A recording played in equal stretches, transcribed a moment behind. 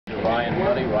Ryan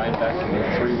Budde. Ryan, back from a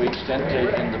 3-week stint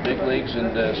in the big leagues,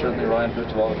 and certainly, Ryan,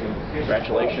 first of all,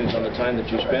 congratulations on the time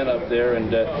that you spent up there. And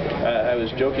I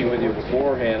was joking with you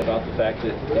beforehand about the fact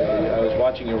that I was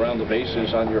watching you around the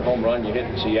bases on your home run you hit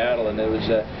in Seattle, and it was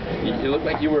you looked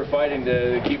like you were fighting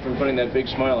to keep from putting that big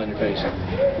smile on your face.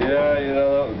 Yeah, you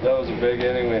know, that was a big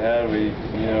inning we had. We,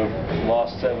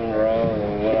 lost 7 in a row,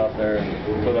 and we went out there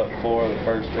and put up 4 the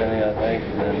first inning, I think,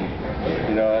 and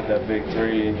then, I had that big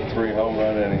three home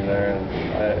run inning there,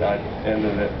 and I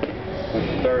ended it with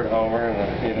the 3rd homer,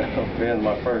 and being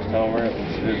my first homer, it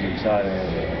was exciting.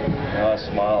 I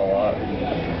smile a lot, and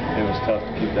it was tough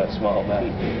to keep that smile back.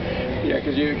 Yeah,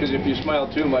 because if you smile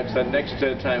too much, that next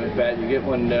time at bat, you get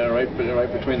one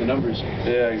right between the numbers.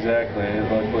 Yeah, exactly.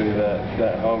 Luckily,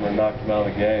 that homer knocked him out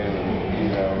of the game,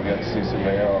 and we got to see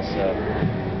somebody else.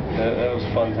 That was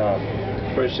a fun time.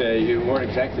 Of course, you weren't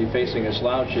exactly facing a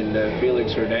slouch in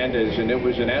Felix Hernandez, and it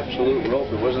was an absolute rope.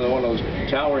 It wasn't one of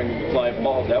those towering fly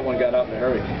balls. That one got out in a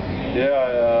hurry.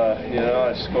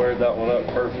 Yeah, I squared that one up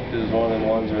perfect. It was one of them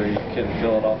ones where you couldn't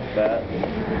feel it off the bat.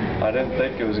 I didn't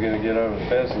think it was going to get over the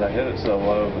fence, and I hit it so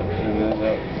low, but it ended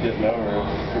up getting over. I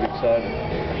was pretty excited.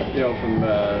 From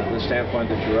the standpoint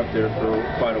that you're up there for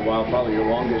quite a while, probably your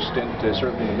longest stint,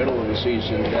 certainly in the middle of the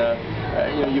season.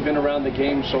 You've been around the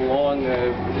game so long.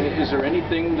 Is there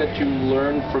anything that you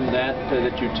learned from that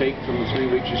that you take from the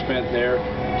 3 weeks you spent there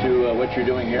to what you're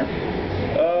doing here?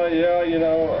 Yeah,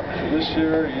 this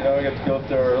year, I got to go up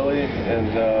there early,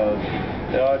 and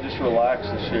I just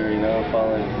relaxed this year.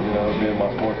 Finally, being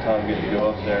my 4th time getting to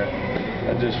go up there,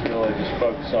 I just really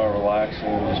focused on relaxing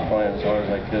and just playing as hard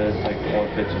as I could, taking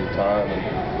 1 pitch at a time,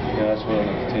 and that's what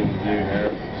I'm going to continue to do here.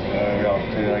 Every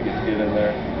opportunity I get to get in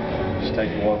there, just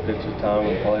taking 1 pitch at a time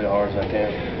and play as hard as I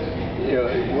can.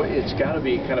 It's got to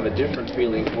be kind of a different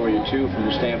feeling for you too, from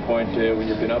the standpoint when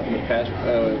you've been up in the past.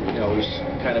 It was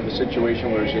kind of a situation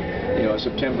where it's a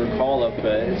September call-up.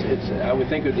 I would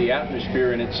think that the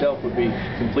atmosphere in itself would be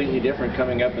completely different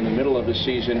coming up in the middle of the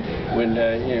season when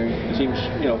teams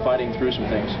fighting through some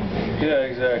things. Yeah,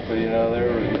 exactly. They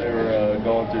were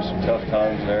going through some tough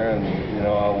times there, and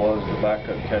I was the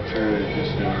backup catcher. It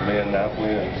was me and Napoli,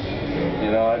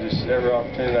 and every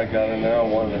opportunity I got in there, I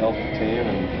wanted to help the team,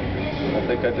 and I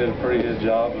think I did a pretty good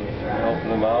job of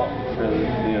helping them out for the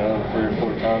 3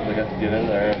 or 4 times I got to get in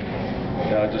there. And,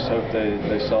 I just hope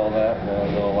they saw that,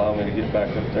 and they'll allow me to get back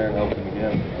up there and help them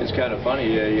again. It's kind of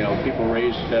funny, people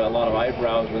raised a lot of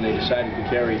eyebrows when they decided to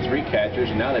carry 3 catchers,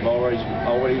 and now they've already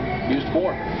used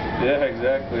 4. Yeah,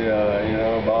 exactly.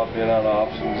 Bob being out of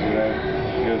options,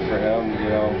 good for him.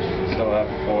 I'm so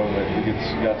happy for him that he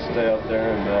got to stay up there,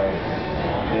 and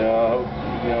I hope.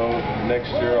 Next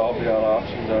year I'll be on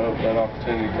options. I hope that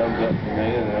opportunity comes up for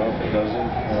me, and if it doesn't,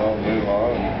 I'll move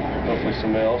on, and hopefully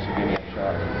somebody else will give me a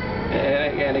shot.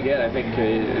 And again, I think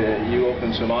you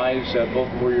opened some eyes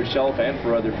both for yourself and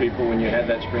for other people when you had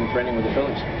that spring training with the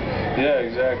Phillies. Yeah,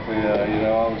 exactly.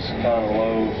 I was kind of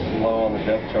low on the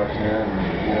depth chart here,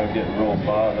 and getting Rule 5,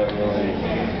 that really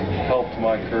helped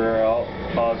my career out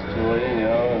positively,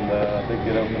 and I think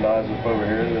it opened eyes up over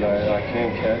here that I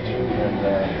can catch,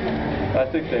 and I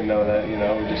think they know that,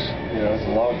 it's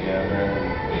a log jam there,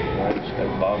 and I just got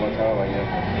to bide my time, I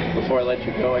guess. Before I let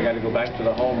you go, I got to go back to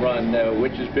the home run.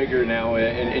 Which is bigger now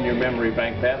in your memory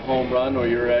bank, that home run or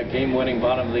your game-winning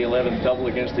bottom of the 11th double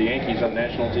against the Yankees on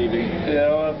national TV?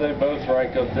 They both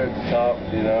rank up there at the top,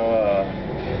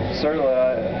 Certainly,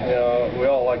 we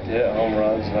all like to hit home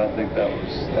runs, and I think that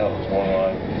was one of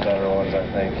my better ones, I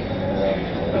think.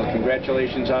 Well,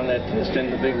 congratulations on that stint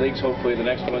in the big leagues. Hopefully the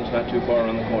next one's not too far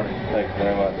around the corner. Thank you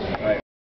very much. All right.